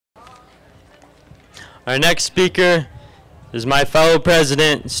Our next speaker is my fellow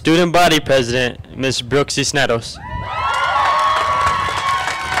president, student body president, Ms. Brooke Cisneros.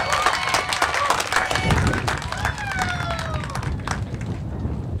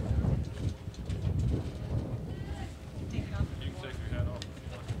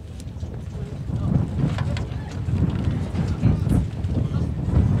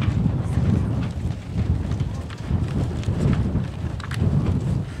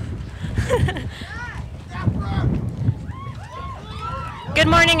 Good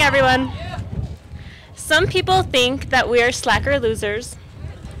morning, everyone. Some people think that we are slacker losers,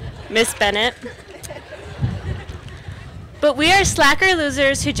 Miss Bennett. But we are slacker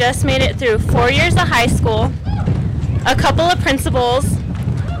losers who just made it through 4 years of high school, a couple of principals,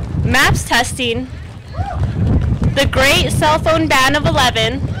 MAPS testing, the great cell phone ban of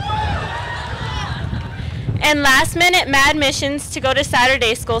 11, and last-minute mad missions to go to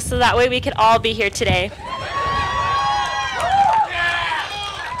Saturday school so that way we could all be here today.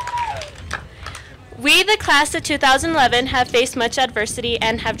 We, the class of 2011, have faced much adversity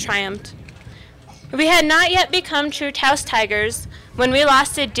and have triumphed. We had not yet become true Taos Tigers when we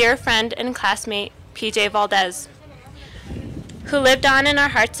lost a dear friend and classmate, PJ Valdez, who lived on in our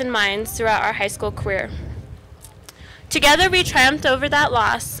hearts and minds throughout our high school career. Together we triumphed over that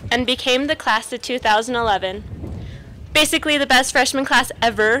loss and became the class of 2011, basically the best freshman class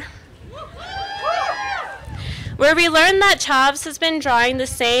ever, where we learned that Chavs has been drawing the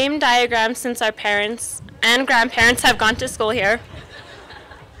same diagram since our parents and grandparents have gone to school here,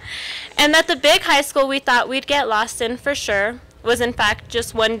 and that the big high school we thought we'd get lost in for sure was in fact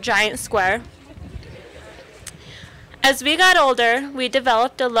just one giant square. As we got older, we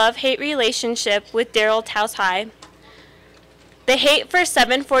developed a love-hate relationship with dear old Taos High. The hate for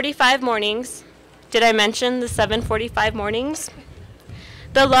 7:45 mornings. Did I mention the 7:45 mornings?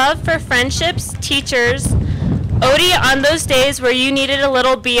 The love for friendships, teachers, Odie on those days where you needed a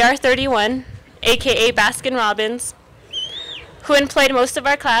little BR31, aka Baskin Robbins, who employed most of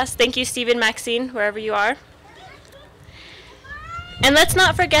our class. Thank you, Stephen Maxine, wherever you are. And let's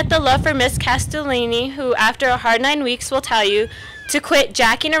not forget the love for Miss Castellini, who after a hard 9 weeks will tell you to quit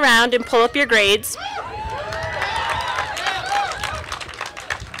jacking around and pull up your grades.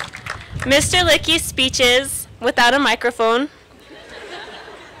 Mr. Licky's speeches without a microphone.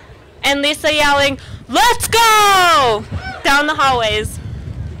 And Lisa yelling, "Let's go!" down the hallways.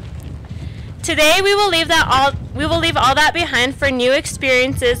 Today we will leave all that behind for new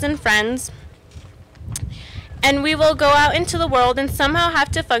experiences and friends. And we will go out into the world and somehow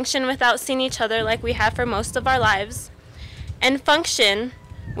have to function without seeing each other like we have for most of our lives. And function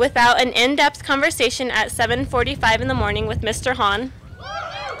without an in-depth conversation at 7:45 in the morning with Mr. Hahn.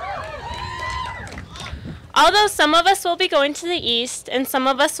 Although some of us will be going to the east and some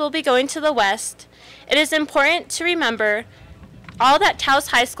of us will be going to the west, it is important to remember all that Taos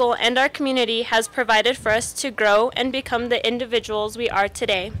High School and our community has provided for us to grow and become the individuals we are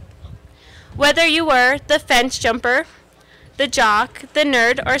today. Whether you were the fence jumper, the jock, the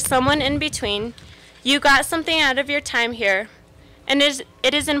nerd, or someone in between, you got something out of your time here. And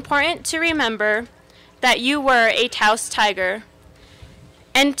it is important to remember that you were a Taos Tiger.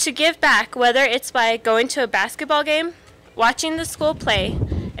 And to give back, whether it's by going to a basketball game, watching the school play,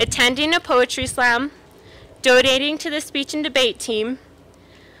 attending a poetry slam, donating to the speech and debate team,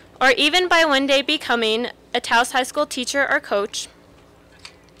 or even by one day becoming a Taos High School teacher or coach.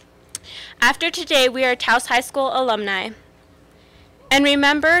 After today, we are Taos High School alumni. And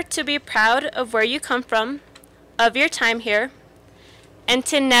remember to be proud of where you come from, of your time here, and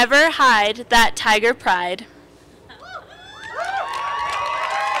to never hide that Tiger pride.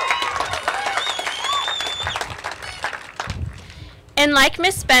 And like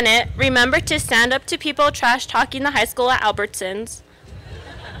Miss Bennett, remember to stand up to people trash-talking the high school at Albertsons,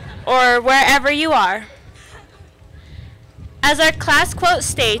 or wherever you are. As our class quote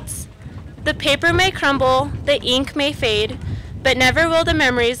states, "The paper may crumble, the ink may fade, but never will the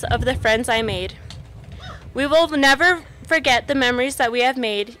memories of the friends I made." We will never forget the memories that we have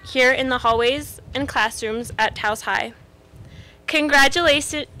made here in the hallways and classrooms at Taos High.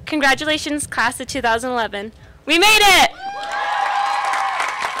 Congratulations, class of 2011. We made it!